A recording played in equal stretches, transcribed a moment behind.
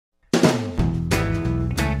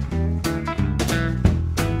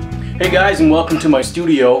Hey guys, and welcome to my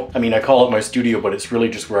studio. I mean, I call it my studio, but it's really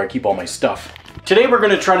just where I keep all my stuff. Today we're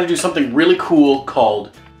gonna try to do something really cool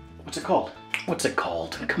called, what's it called? What's it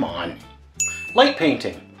called? Come on. Light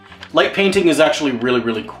painting. Light painting is actually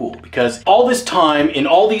really cool because all this time in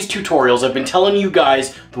all these tutorials I've been telling you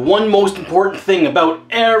guys the one most important thing about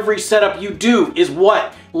every setup you do is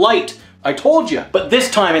what? Light. I told you, but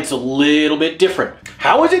this time it's a little bit different.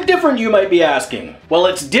 How is it different, you might be asking? Well,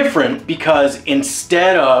 it's different because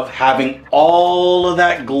instead of having all of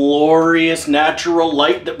that glorious natural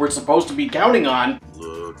light that we're supposed to be counting on,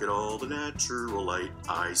 look at all the natural light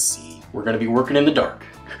I see, we're gonna be working in the dark.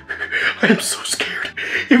 I am so scared.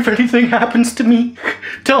 If anything happens to me,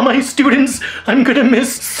 tell my students I'm gonna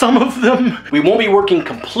miss some of them. We won't be working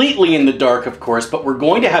completely in the dark, of course, but we're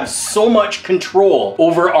going to have so much control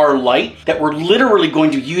over our light that we're literally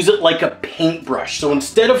going to use it like a paintbrush. So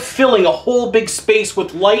instead of filling a whole big space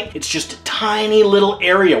with light, it's just a tiny little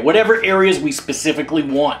area, whatever areas we specifically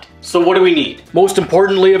want. So what do we need? Most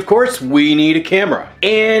importantly, of course, we need a camera.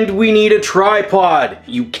 And we need a tripod.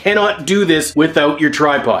 You cannot do this without your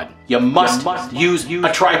tripod. You must use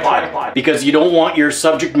a tripod because you don't want your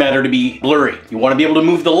subject matter to be blurry. You want to be able to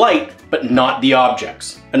move the light, but not the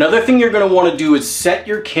objects. Another thing you're going to want to do is set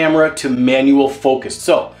your camera to manual focus.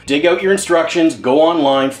 So dig out your instructions, go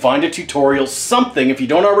online, find a tutorial, something if you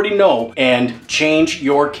don't already know, and change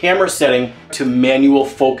your camera setting to manual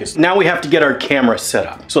focus. Now we have to get our camera set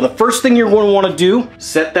up. So the first thing you're going to want to do,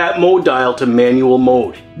 set that mode dial to manual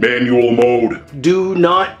mode. Manual mode. Do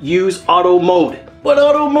not use auto mode. But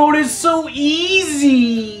auto mode is so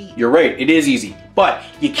easy. You're right, it is easy. But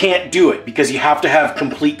you can't do it because you have to have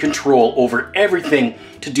complete control over everything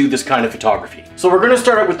to do this kind of photography. So we're gonna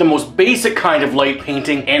start out with the most basic kind of light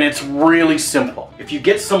painting, and it's really simple. If you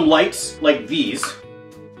get some lights like these,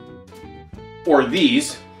 or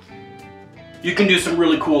these, you can do some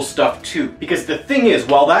really cool stuff too. Because the thing is,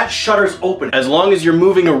 while that shutter's open, as long as you're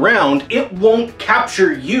moving around, it won't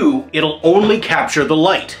capture you, it'll only capture the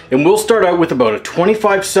light. And we'll start out with about a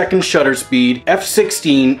 25-second shutter speed,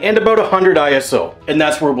 f16, and about 100 ISO. And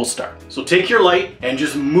that's where we'll start. So take your light and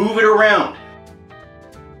just move it around.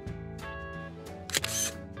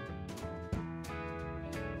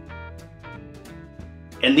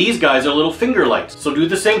 And these guys are little finger lights, so do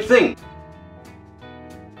the same thing.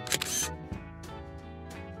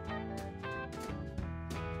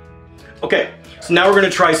 Okay, so now we're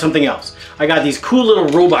gonna try something else. I got these cool little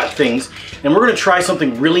robot things, and we're gonna try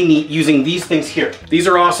something really neat using these things here. These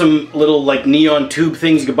are awesome little like neon tube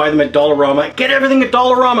things. You can buy them at Dollarama. Get everything at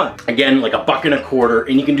Dollarama. Again, like $1.25,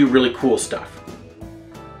 and you can do really cool stuff.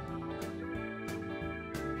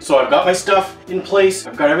 So I've got my stuff in place.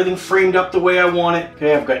 I've got everything framed up the way I want it.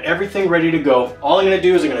 Okay, I've got everything ready to go. All I'm gonna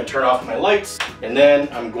do is I'm gonna turn off my lights, and then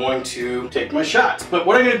I'm going to take my shots. But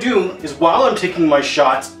what I'm gonna do is while I'm taking my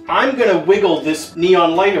shots, I'm gonna wiggle this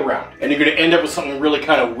neon light around, and you're gonna end up with something really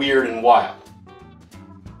kind of weird and wild.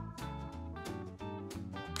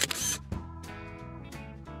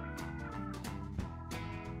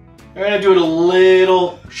 I'm gonna do it a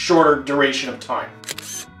little shorter duration of time.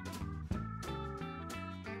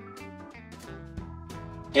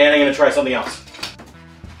 And I'm gonna try something else.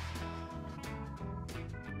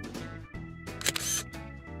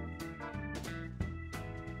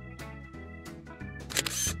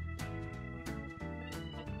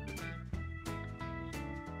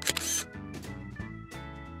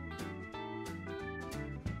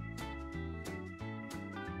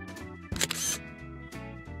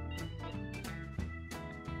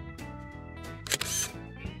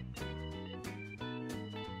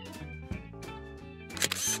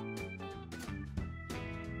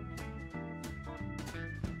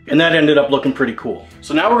 And that ended up looking pretty cool.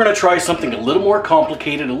 So now we're gonna try something a little more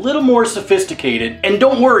complicated, a little more sophisticated, and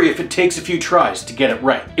don't worry if it takes a few tries to get it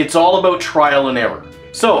right. It's all about trial and error.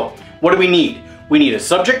 So, what do we need? We need a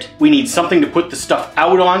subject, we need something to put the stuff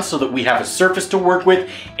out on so that we have a surface to work with,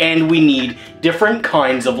 and we need different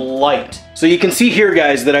kinds of light. So you can see here,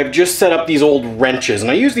 guys, that I've just set up these old wrenches,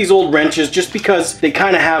 and I use these old wrenches just because they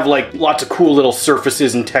kind of have like lots of cool little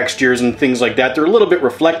surfaces and textures and things like that. They're a little bit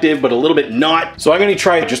reflective, but a little bit not. So I'm gonna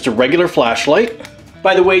try just a regular flashlight.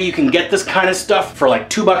 By the way, you can get this kind of stuff for like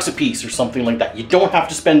 $2 a piece or something like that. You don't have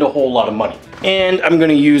to spend a whole lot of money. And I'm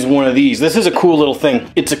gonna use one of these. This is a cool little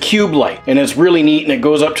thing. It's a cube light, and it's really neat, and it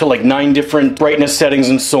goes up to like 9 different brightness settings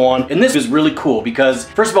and so on. And this is really cool because,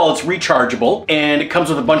 first of all, it's rechargeable, and it comes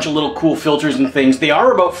with a bunch of little cool filters and things. They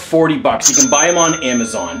are about 40 bucks. You can buy them on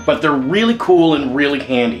Amazon, but they're really cool and really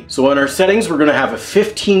handy. So in our settings, we're gonna have a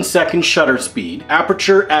 15-second shutter speed,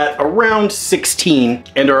 aperture at around 16,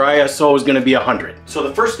 and our ISO is gonna be 100. So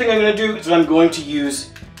the first thing I'm gonna do is I'm going to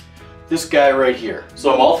use this guy right here.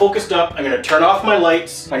 So I'm all focused up. I'm gonna turn off my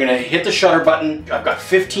lights. I'm gonna hit the shutter button. I've got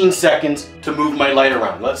 15 seconds to move my light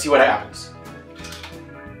around. Let's see what happens.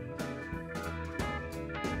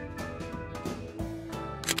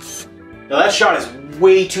 Now that shot is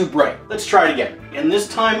way too bright. Let's try it again. And this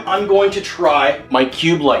time I'm going to try my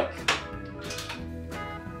cube light.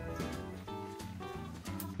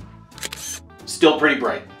 Still pretty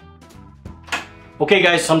bright. Okay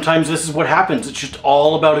guys, sometimes this is what happens. It's just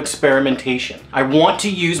all about experimentation. I want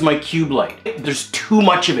to use my cube light. There's too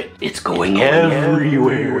much of it. It's going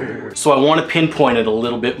everywhere. So I want to pinpoint it a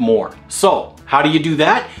little bit more. So, how do you do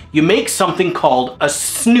that? You make something called a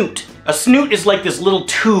snoot. A snoot is like this little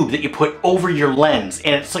tube that you put over your lens,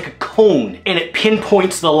 and it's like a cone, and it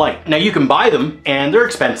pinpoints the light. Now you can buy them, and they're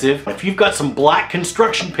expensive. If you've got some black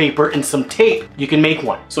construction paper and some tape, you can make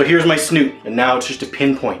one. So here's my snoot, and now it's just a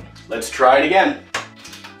pinpoint. Let's try it again.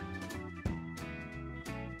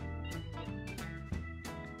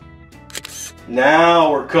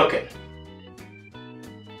 Now we're cooking.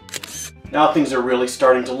 Now things are really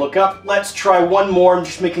starting to look up. Let's try one more. I'm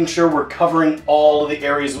just making sure we're covering all of the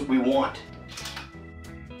areas that we want.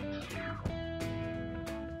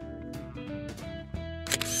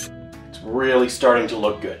 It's really starting to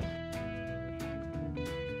look good.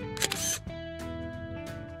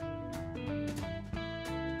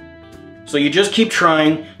 So you just keep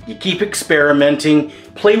trying, you keep experimenting,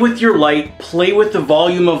 play with your light, play with the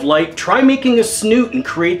volume of light, try making a snoot and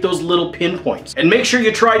create those little pinpoints. And make sure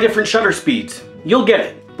you try different shutter speeds. You'll get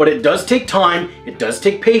it. But it does take time, it does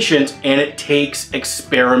take patience, and it takes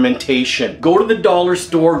experimentation. Go to the dollar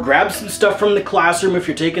store, grab some stuff from the classroom if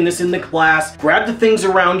you're taking this in the class, grab the things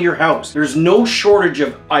around your house. There's no shortage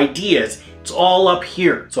of ideas. It's all up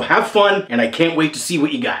here. So have fun, and I can't wait to see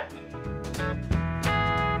what you got.